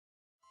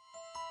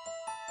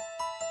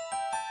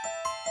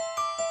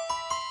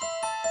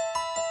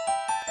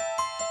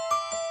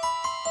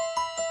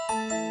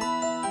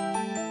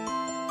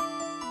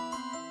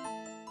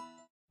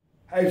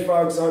Hey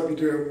folks, I hope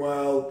you're doing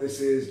well. This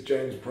is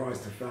James Price,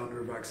 the founder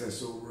of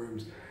Access All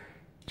Rooms.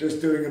 Just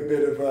doing a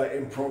bit of an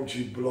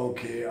impromptu blog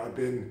here. I've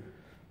been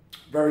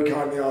very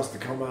kindly asked to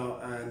come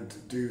out and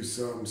do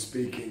some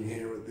speaking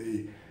here at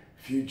the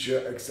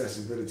Future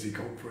Accessibility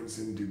Conference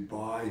in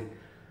Dubai.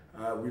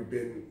 We've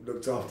been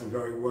looked after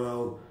very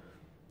well.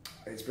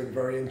 It's been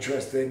very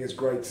interesting. It's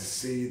great to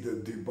see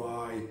that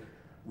Dubai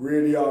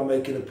really are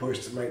making a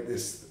push to make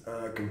this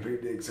a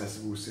completely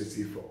accessible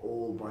city for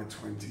all by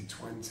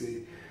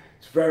 2020.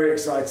 It's very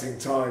exciting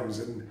times,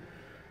 and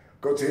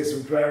got to hear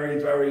some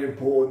very, very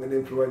important and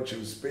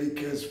influential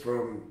speakers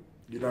from,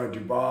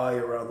 Dubai,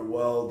 around the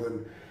world,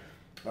 and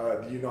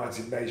the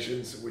United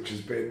Nations, which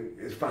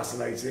is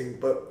fascinating.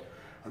 But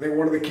I think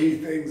one of the key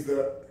things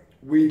that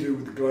we do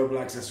with the Global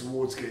Access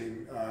Award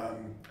Scheme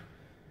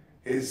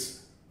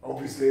is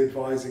obviously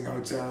advising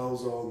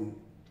hotels on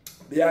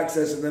the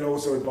access, and then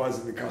also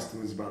advising the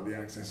customers about the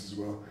access as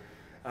well.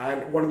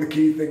 And one of the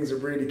key things that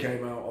really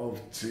came out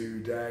of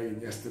today and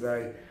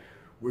yesterday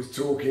was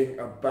talking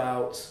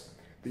about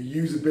the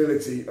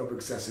usability of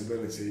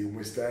accessibility. And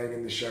we're staying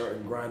in the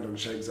Sheraton Grand on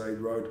Sheikh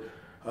Zayed Road,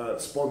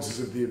 sponsors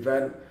of the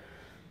event.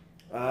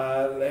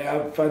 They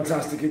have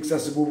fantastic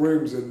accessible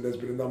rooms, and there's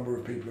been a number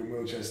of people in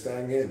wheelchairs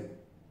staying here.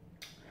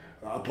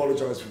 I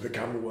apologise for the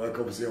camera work.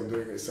 Obviously I'm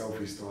doing it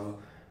selfie style,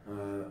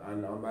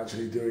 and I'm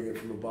actually doing it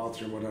from a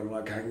bathroom. I don't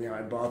like hanging out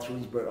in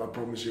bathrooms, but I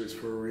promise you it's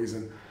for a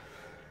reason.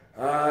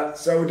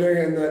 So we're doing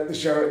it in the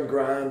Sheraton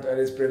Grand, and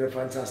it's been a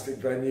fantastic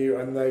venue,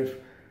 and they've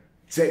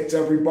ticked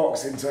every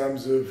box in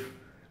terms of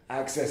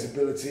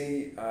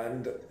accessibility,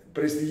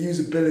 but it's the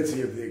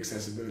usability of the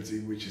accessibility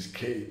which is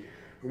key,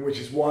 and which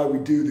is why we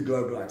do the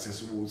Global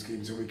Access Award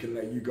Scheme, so we can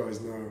let you guys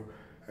know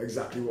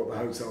exactly what the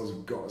hotels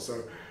have got.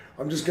 So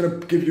I'm just going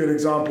to give you an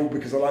example,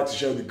 because I like to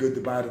show the good,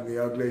 the bad and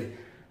the ugly.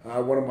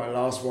 One of my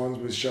last ones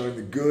was showing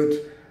the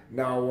good.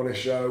 Now I want to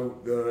show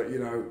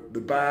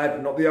the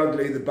bad, not the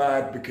ugly, the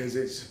bad, because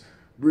it's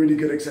really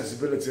good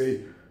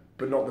accessibility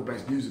but not the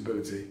best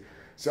usability.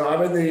 So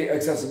I'm in the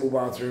accessible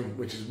bathroom,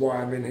 which is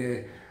why I'm in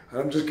here, and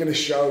I'm just going to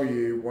show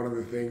you one of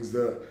the things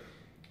that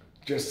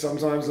just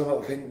sometimes I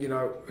don't think,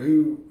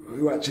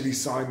 who actually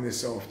signed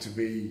this off to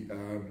be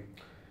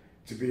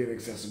an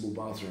accessible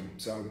bathroom.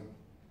 So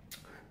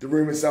the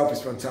room itself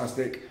is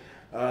fantastic.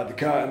 The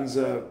curtains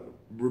are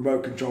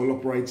remote control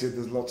operated.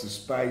 There's lots of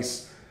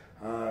space.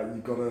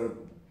 You've got a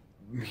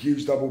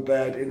huge double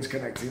bed,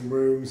 interconnecting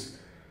rooms,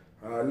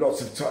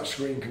 lots of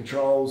touchscreen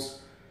controls.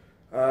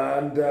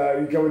 And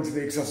you go into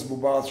the accessible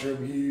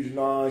bathroom, huge,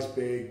 nice,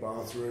 big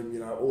bathroom,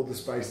 all the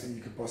space that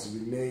you could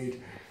possibly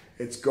need.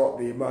 It's got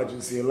the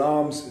emergency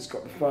alarms, it's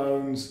got the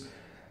phones,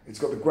 it's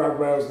got the grab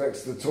rails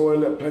next to the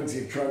toilet, plenty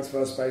of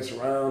transfer space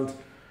around.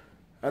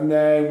 And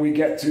then we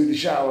get to the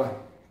shower.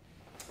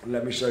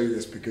 Let me show you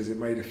this, because it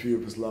made a few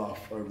of us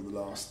laugh over the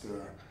last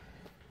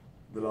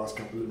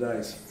couple of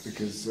days,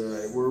 because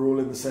we're all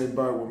in the same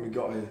boat when we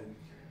got here.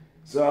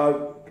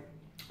 So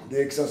the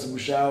accessible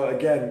shower,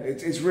 again,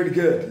 it's really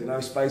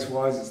good,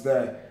 space-wise it's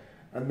there.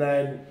 And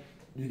then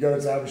you go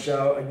to have a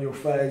shower and you're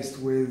faced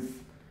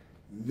with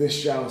this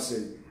shower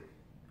seat.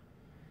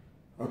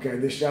 Okay,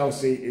 this shower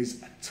seat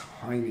is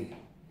tiny,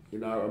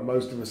 and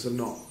most of us are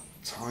not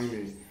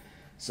tiny.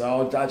 So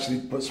I'll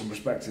actually put some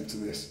perspective to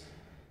this.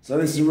 So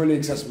this is a really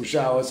accessible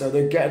shower, so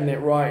they're getting it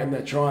right and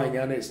they're trying,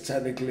 and it's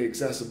technically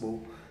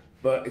accessible,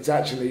 but it's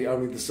actually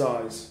only the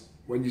size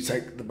when you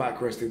take the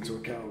backrest into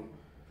account.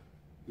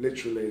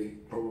 Literally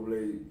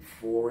probably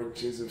 4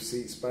 inches of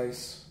seat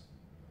space.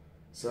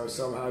 So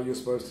somehow you're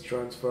supposed to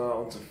transfer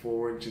onto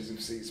 4 inches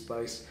of seat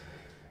space.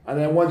 And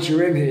then once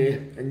you're in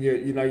here and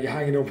you're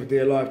hanging on for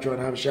dear life trying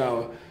to have a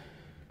shower,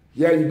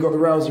 yeah, you've got the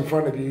rails in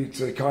front of you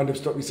to kind of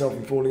stop yourself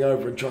from falling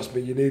over, and trust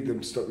me, you need them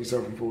to stop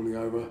yourself from falling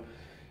over.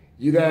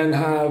 You then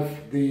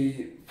have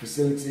the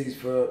facilities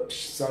for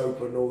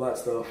soap and all that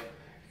stuff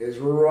is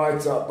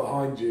right up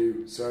behind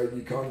you, so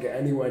you can't get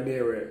anywhere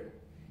near it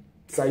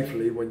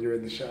safely when you're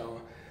in the shower.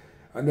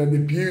 And then the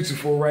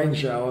beautiful rain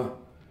shower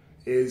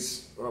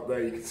is up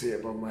there, you can see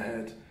it above my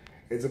head.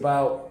 It's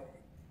about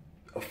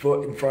a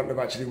foot in front of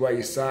actually where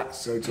you sat,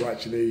 so to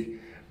actually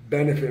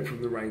benefit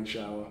from the rain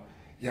shower,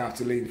 you have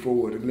to lean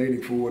forward, and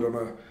leaning forward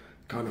on a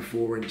kind of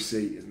 4-inch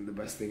seat isn't the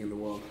best thing in the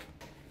world.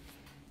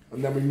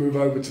 And then we move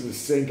over to the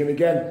sink, and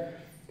again,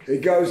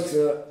 it goes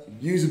to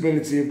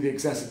usability of the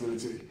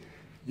accessibility.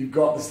 You've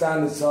got the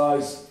standard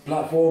size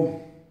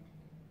platform,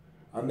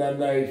 and then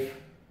they've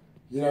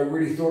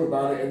really thought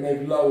about it, and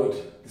they've lowered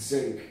the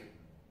sink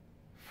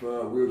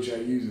for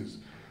wheelchair users.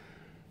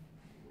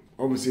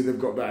 Obviously they've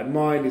got that in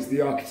mind. It's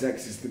the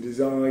architects, it's the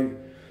design.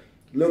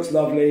 Looks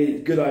lovely,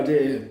 good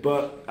idea,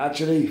 but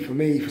actually for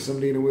me, for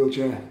somebody in a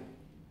wheelchair,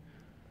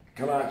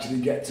 can I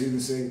actually get to the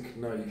sink?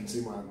 No, you can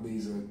see my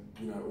knees are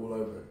all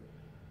over it.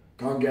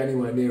 Can't get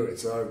anywhere near it.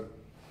 So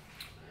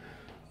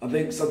I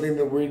think something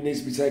that really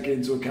needs to be taken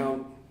into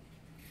account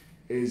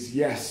is,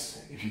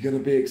 yes, if you're going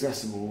to be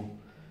accessible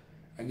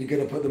and you're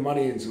going to put the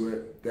money into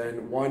it,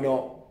 then why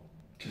not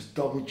just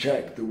double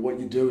check that what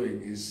you're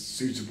doing is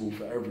suitable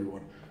for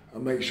everyone,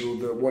 and make sure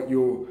that what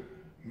you're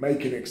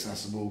making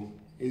accessible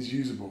is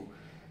usable.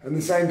 And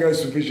the same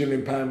goes for visual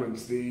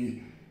impairments.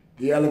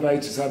 The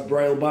elevators have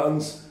braille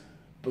buttons,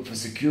 but for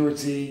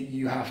security,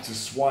 you have to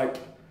swipe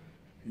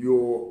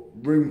your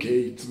room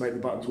key to make the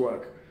buttons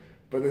work.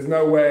 But there's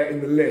nowhere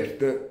in the lift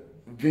that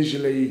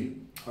visually,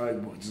 well,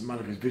 it doesn't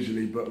matter if it's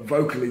visually, but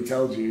vocally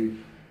tells you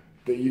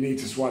that you need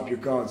to swipe your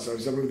card. So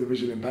someone with a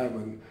visual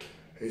impairment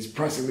is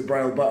pressing the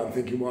braille button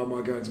thinking, why am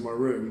I going to my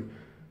room?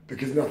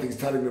 Because nothing's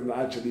telling them that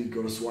actually you've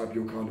got to swipe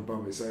your card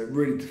above it. So it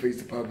really defeats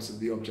the purpose of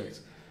the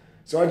object.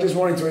 So I just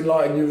wanted to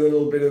enlighten you with a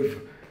little bit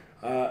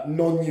of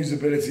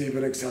non-usability of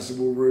an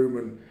accessible room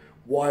and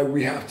why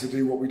we have to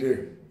do what we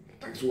do.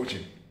 Thanks for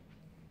watching.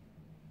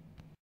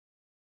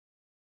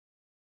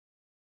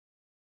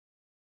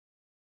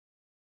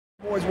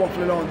 I'm always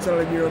waffling on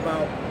telling you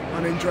about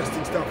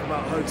uninteresting stuff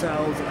about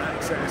hotels and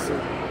access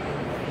and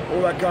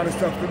all that kind of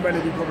stuff that many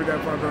of you probably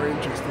don't find very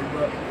interesting,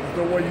 but I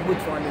thought what you would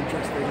find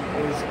interesting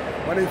is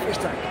my new fish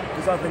tank,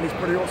 because I think it's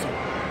pretty awesome.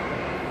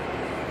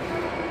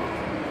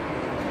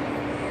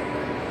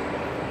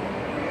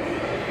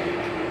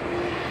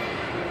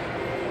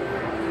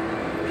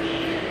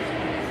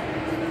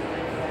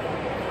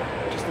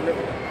 Just a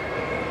little bit.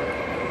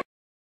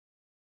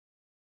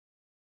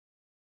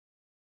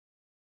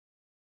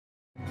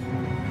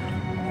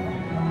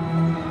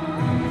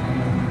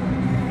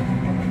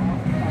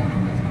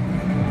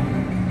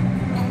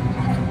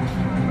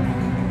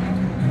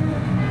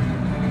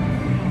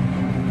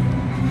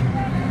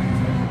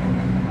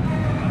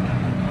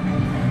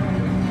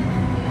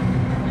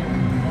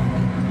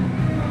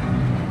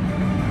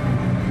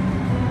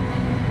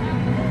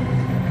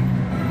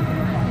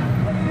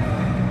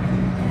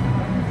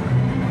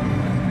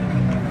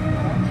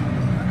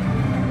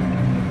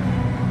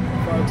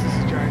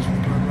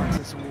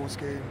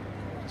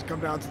 Just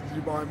come down to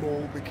the Dubai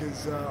Mall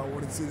because I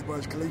wanted to see the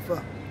Burj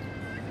Khalifa.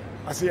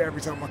 I see it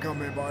every time I come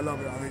here, but I love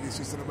it. I think it's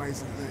just an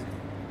amazing thing.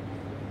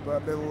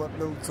 But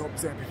little top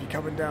tip, if you're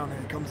coming down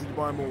here, come to the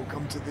Dubai Mall,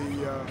 come to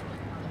the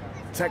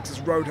Texas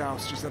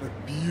Roadhouse, just had a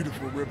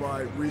beautiful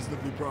ribeye,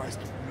 reasonably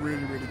priced,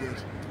 really, really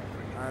good.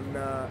 And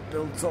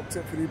little top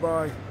tip for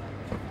Dubai,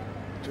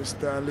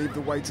 just leave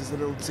the waiters a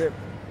little tip,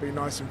 be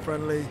nice and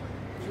friendly,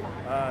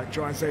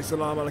 try and say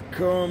salam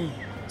alaikum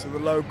to the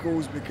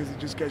locals because it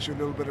just gets you a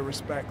little bit of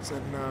respect,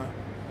 and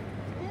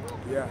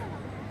yeah,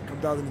 come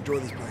down and enjoy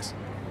this place.